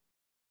faster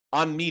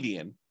on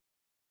median,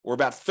 or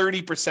about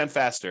 30%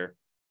 faster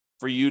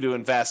for you to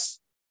invest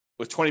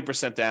with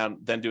 20% down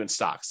than doing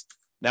stocks.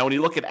 Now, when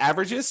you look at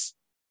averages,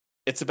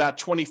 it's about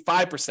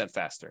 25%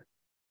 faster.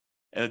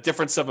 And a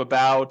difference of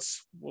about,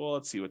 well,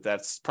 let's see what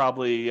that's,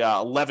 probably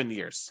 11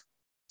 years.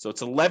 So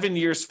it's 11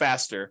 years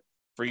faster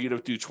for you to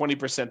do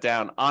 20%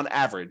 down on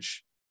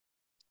average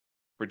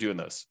for doing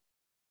those.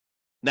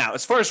 Now,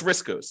 as far as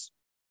risk goes,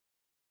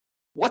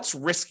 what's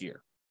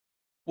riskier?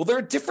 Well, there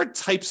are different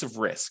types of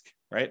risk,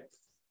 right?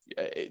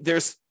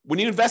 When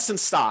you invest in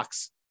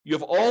stocks, you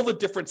have all the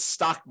different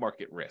stock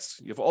market risks.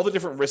 You have all the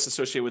different risks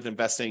associated with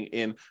investing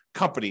in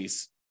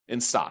companies in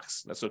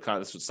stocks. That's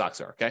what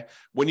stocks are, okay?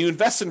 When you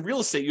invest in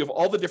real estate, you have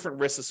all the different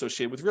risks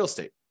associated with real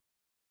estate.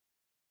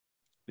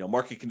 You know,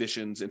 market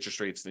conditions, interest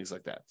rates, things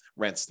like that,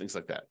 rents, things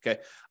like that, okay?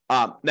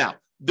 Now,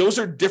 those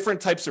are different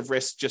types of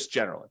risks just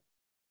generally.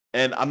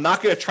 And I'm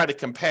not going to try to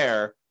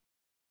compare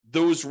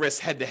those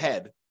risks head to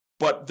head,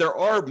 but there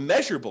are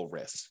measurable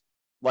risks.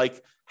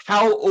 Like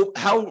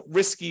how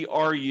risky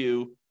are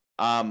you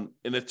in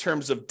the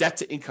terms of debt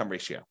to income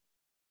ratio?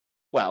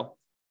 Well,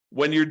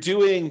 when you're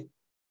doing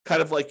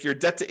kind of like your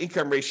debt to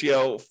income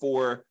ratio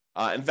for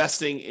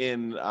investing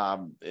in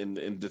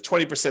the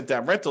 20%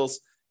 down rentals,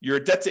 your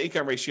debt to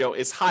income ratio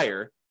is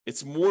higher.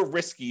 It's more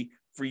risky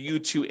for you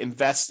to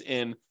invest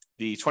in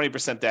the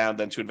 20% down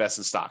than to invest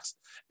in stocks.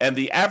 And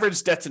the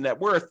average debt to net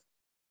worth,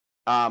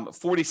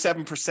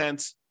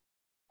 47%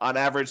 on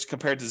average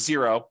compared to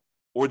zero,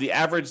 or the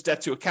average debt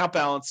to account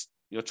balance,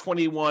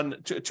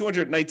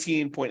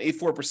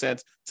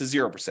 219.84% to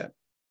 0%.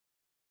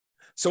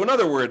 So in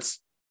other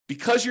words,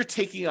 because you're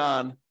taking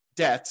on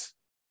debt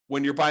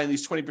when you're buying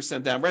these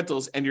 20% down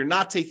rentals, and you're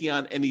not taking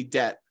on any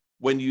debt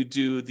when you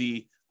do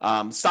the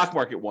stock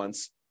market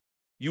ones,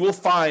 you will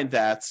find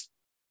that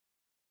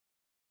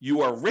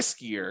you are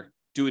riskier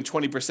doing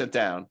 20%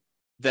 down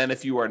than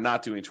if you are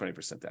not doing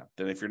 20% down,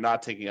 than if you're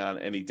not taking on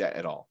any debt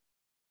at all.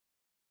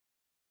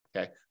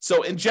 Okay,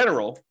 so in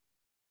general,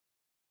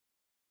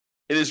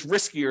 it is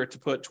riskier to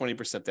put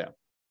 20% down.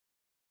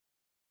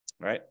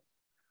 Right?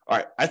 All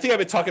right, I think I've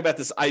been talking about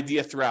this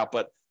idea throughout,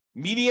 but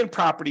median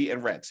property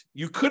and rent.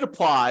 You could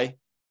apply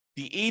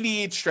the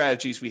 88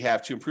 strategies we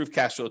have to improve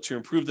cash flow, to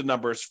improve the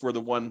numbers for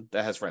the one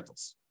that has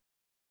rentals.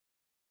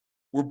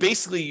 we're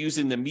basically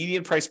using the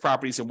median price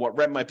properties and what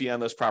rent might be on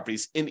those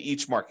properties in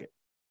each market.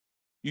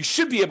 You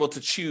should be able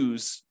to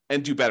choose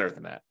and do better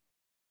than that.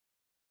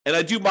 And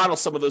I do model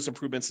some of those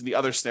improvements in the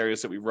other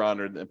scenarios that we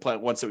run or the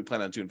ones that we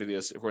plan on doing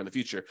videos if we're in the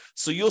future.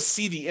 So you'll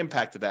see the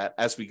impact of that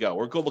as we go,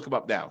 or go look them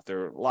up now.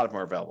 There are a lot of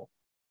them are available.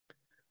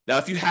 Now,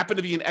 if you happen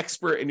to be an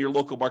expert in your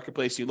local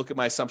marketplace, you look at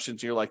my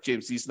assumptions and you're like,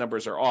 James, these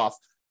numbers are off,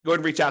 go ahead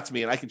and reach out to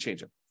me and I can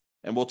change them.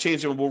 And we'll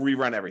change them and we'll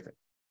rerun everything.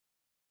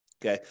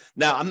 Okay.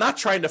 Now, I'm not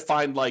trying to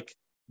find like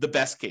the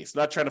best case.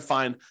 I'm not trying to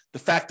find the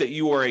fact that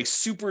you are a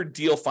super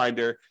deal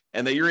finder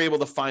and that you're able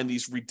to find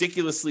these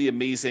ridiculously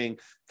amazing,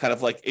 kind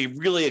of like a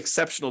really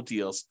exceptional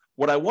deals.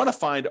 What I want to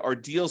find are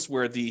deals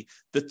where the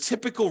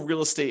typical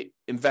real estate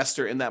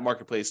investor in that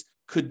marketplace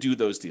could do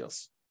those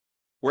deals.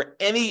 Where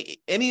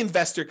any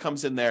investor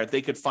comes in there,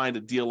 they could find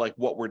a deal like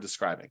what we're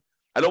describing.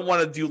 I don't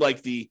want to do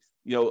like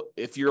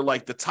if you're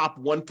like the top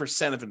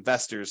 1% of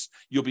investors,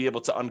 you'll be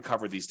able to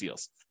uncover these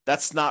deals.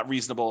 That's not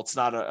reasonable. It's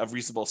not a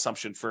reasonable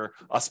assumption for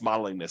us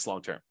modeling this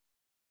long term.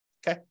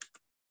 Okay.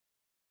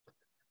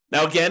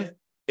 Now, again,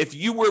 if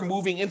you were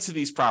moving into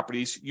these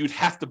properties, you'd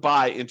have to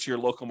buy into your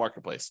local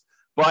marketplace.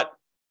 But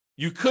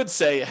you could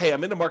say, hey,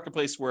 I'm in a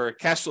marketplace where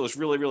cash flow is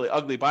really, really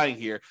ugly buying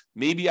here.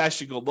 Maybe I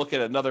should go look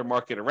at another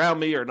market around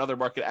me or another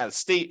market out of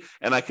state,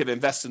 and I could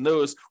invest in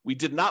those. We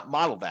did not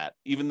model that,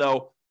 even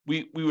though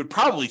we would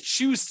probably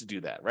choose to do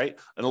that, right?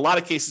 In a lot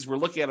of cases, we're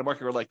looking at a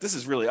market, we're like, this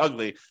is really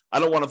ugly. I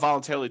don't want to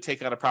voluntarily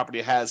take on a property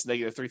that has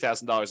negative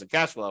 $3,000 in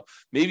cash flow.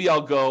 Maybe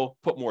I'll go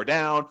put more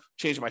down,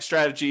 change my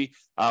strategy,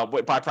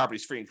 buy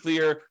properties free and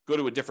clear, go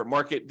to a different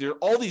market. There are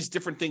all these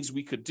different things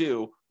we could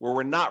do where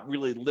we're not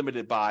really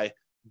limited by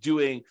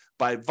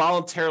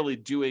voluntarily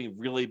doing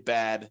really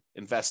bad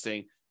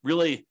investing,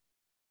 really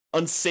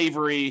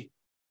unsavory,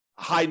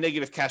 high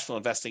negative cash flow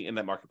investing in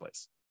that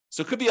marketplace.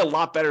 So it could be a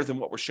lot better than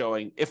what we're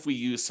showing if we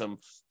use some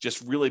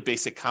just really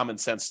basic common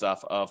sense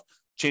stuff of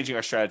changing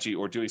our strategy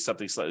or doing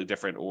something slightly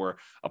different or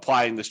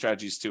applying the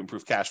strategies to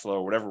improve cash flow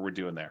or whatever we're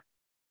doing there.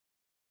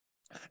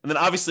 And then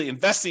obviously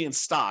investing in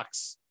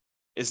stocks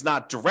is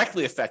not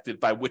directly affected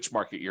by which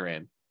market you're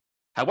in.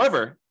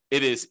 However,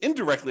 it is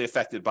indirectly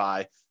affected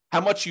by how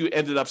much you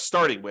ended up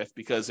starting with,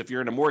 because if you're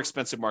in a more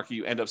expensive market,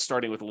 you end up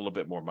starting with a little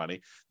bit more money.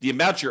 The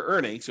amount you're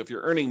earning, so if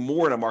you're earning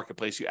more in a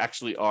marketplace, you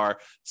actually are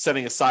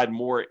setting aside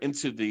more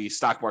into the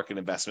stock market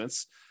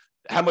investments,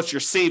 how much you're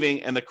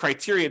saving, and the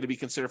criteria to be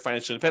considered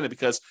financially independent,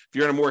 because if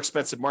you're in a more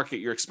expensive market,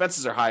 your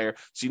expenses are higher,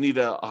 so you need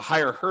a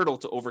higher hurdle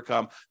to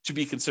overcome to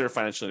be considered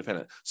financially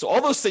independent. So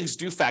all those things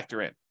do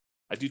factor in.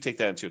 I do take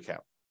that into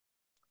account.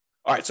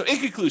 All right, so in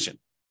conclusion,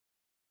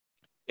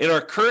 in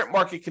our current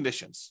market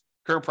conditions,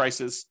 current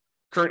prices,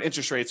 current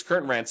interest rates,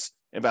 current rents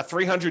in about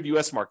 300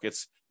 U.S.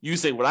 markets,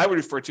 using what I would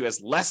refer to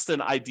as less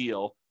than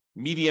ideal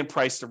median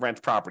price to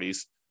rent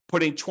properties,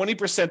 putting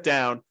 20%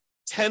 down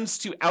tends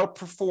to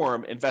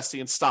outperform investing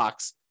in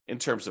stocks in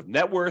terms of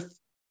net worth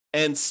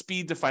and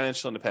speed to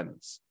financial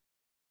independence.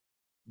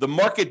 The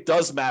market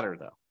does matter,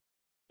 though.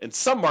 In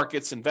some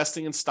markets,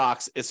 investing in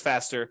stocks is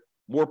faster,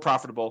 more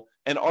profitable,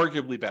 and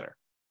arguably better.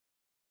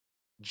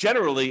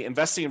 Generally,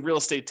 investing in real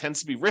estate tends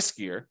to be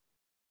riskier,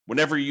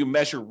 whenever you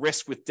measure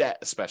risk with debt,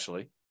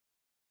 especially.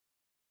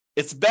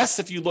 It's best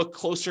if you look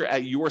closer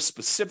at your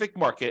specific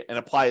market and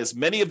apply as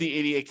many of the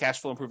 88 cash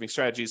flow improving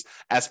strategies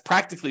as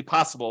practically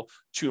possible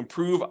to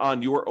improve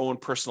on your own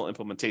personal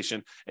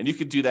implementation. And you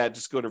can do that.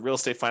 Just go to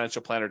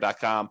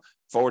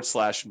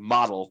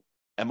realestatefinancialplanner.com/model,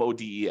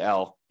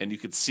 MODEL, and you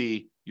can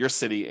see your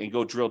city and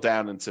go drill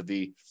down into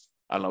we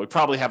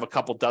probably have a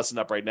couple dozen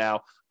up right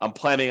now. I'm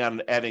planning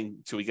on adding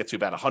till we get to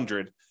about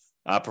 100.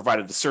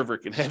 Provided the server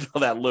can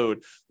handle that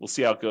load. We'll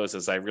see how it goes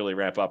as I really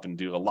ramp up and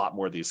do a lot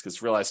more of these,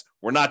 because realize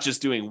we're not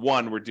just doing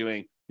one, we're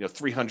doing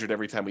 300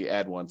 every time we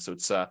add one. So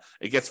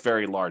it gets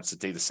very large. The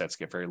data sets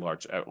get very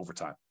large over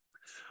time.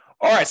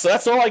 All right, so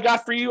that's all I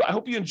got for you. I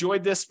hope you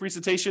enjoyed this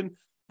presentation.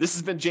 This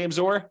has been James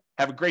Orr.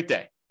 Have a great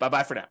day.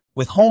 Bye-bye for now.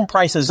 With home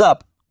prices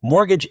up,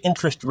 mortgage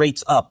interest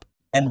rates up,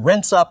 and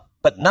rents up,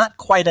 but not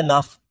quite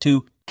enough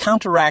to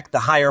counteract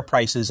the higher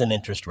prices and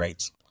interest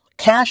rates,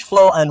 cash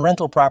flow on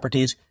rental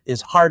properties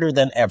is harder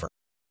than ever.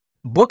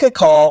 Book a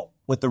call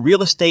with the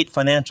Real Estate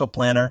Financial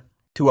Planner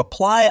to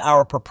apply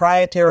our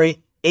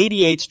proprietary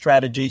 88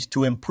 strategies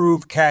to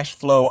improve cash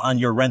flow on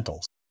your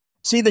rentals.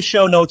 See the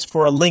show notes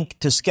for a link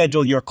to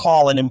schedule your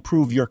call and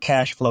improve your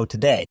cash flow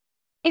today.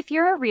 If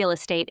you're a real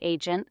estate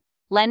agent,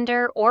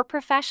 lender, or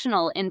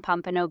professional in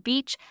Pompano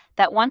Beach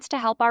that wants to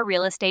help our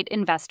real estate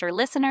investor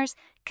listeners,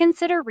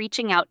 consider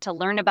reaching out to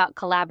learn about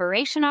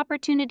collaboration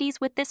opportunities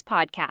with this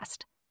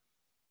podcast.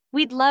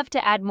 We'd love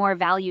to add more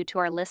value to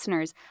our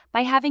listeners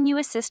by having you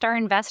assist our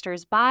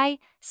investors buy,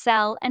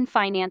 sell, and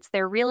finance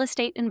their real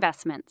estate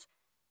investments.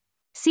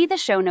 See the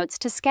show notes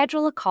to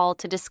schedule a call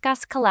to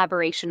discuss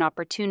collaboration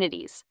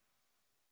opportunities.